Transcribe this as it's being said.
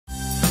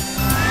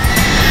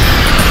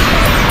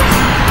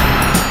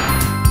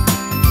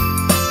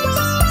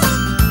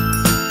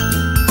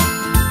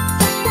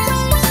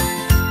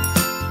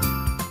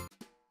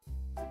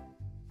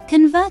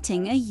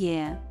Converting a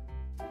year.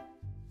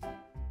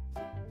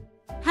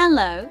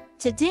 Hello,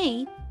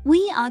 today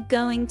we are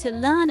going to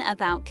learn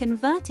about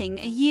converting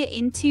a year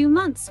into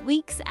months,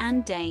 weeks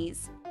and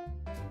days.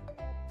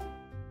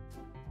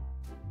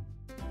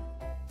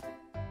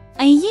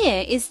 A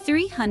year is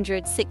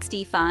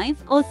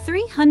 365 or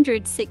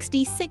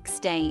 366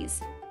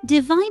 days,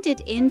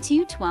 divided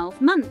into 12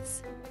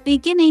 months,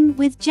 beginning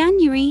with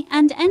January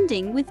and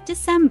ending with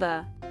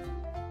December.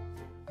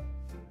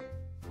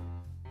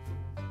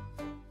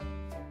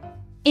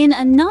 In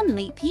a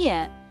non-leap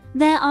year,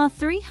 there are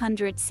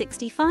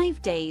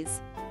 365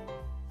 days.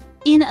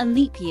 In a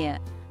leap year,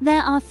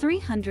 there are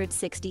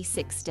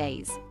 366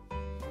 days.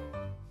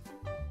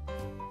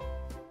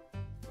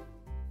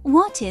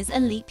 What is a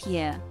leap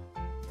year?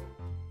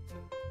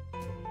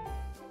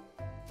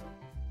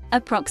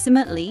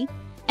 Approximately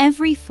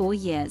every 4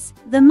 years,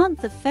 the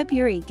month of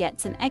February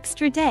gets an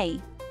extra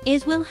day.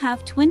 It will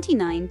have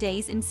 29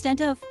 days instead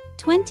of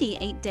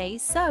 28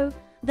 days, so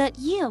that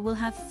year will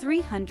have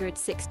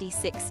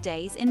 366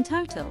 days in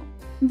total.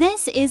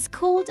 This is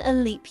called a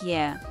leap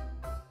year.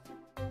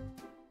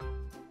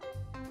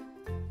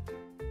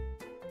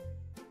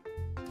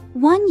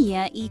 One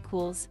year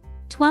equals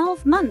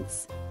 12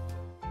 months.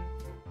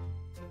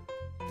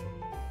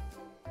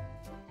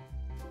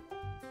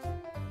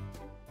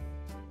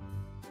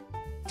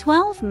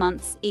 Twelve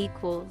months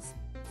equals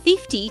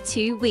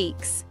 52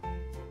 weeks.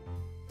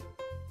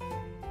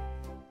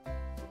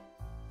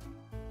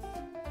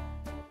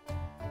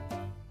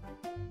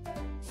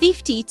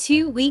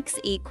 52 weeks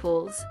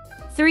equals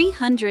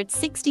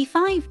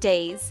 365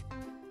 days.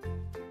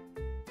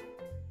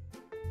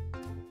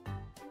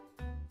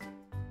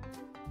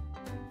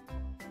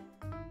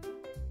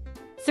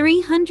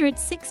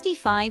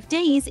 "365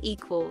 days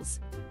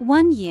equals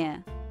 1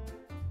 year.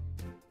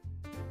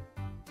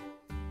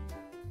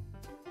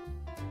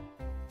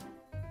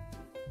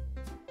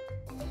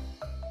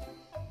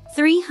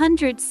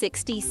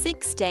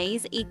 "366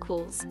 days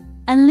equals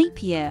a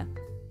leap year.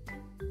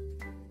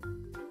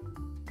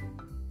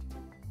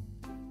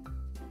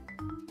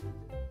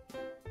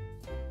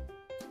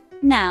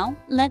 Now,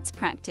 let's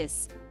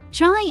practice.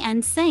 Try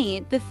and say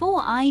it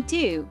before I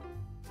do.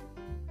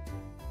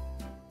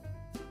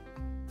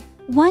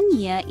 1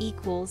 year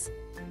equals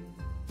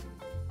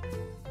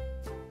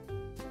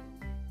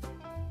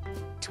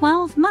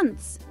 12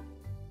 months.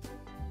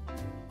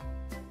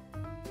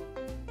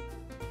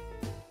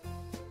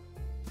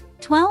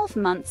 12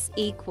 months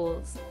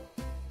equals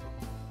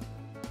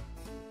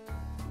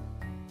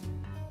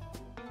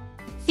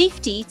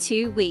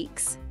 52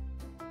 weeks.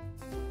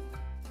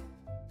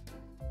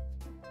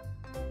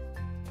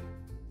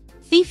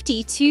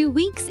 52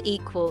 weeks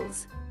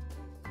equals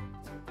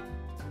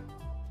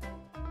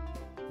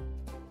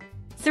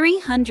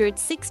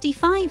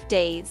 365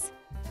 days.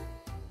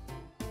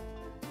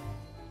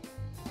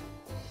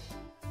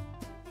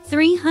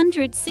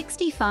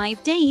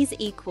 365 days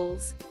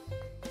equals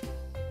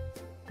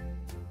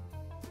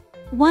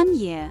 1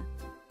 year.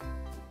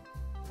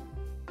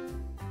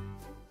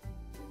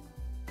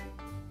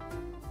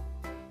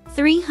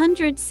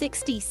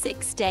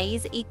 "366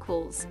 days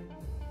equals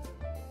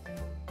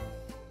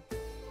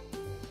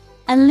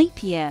a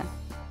leap year.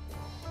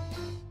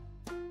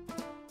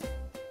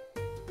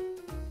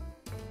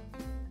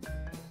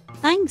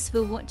 Thanks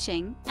for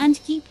watching and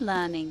keep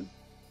learning.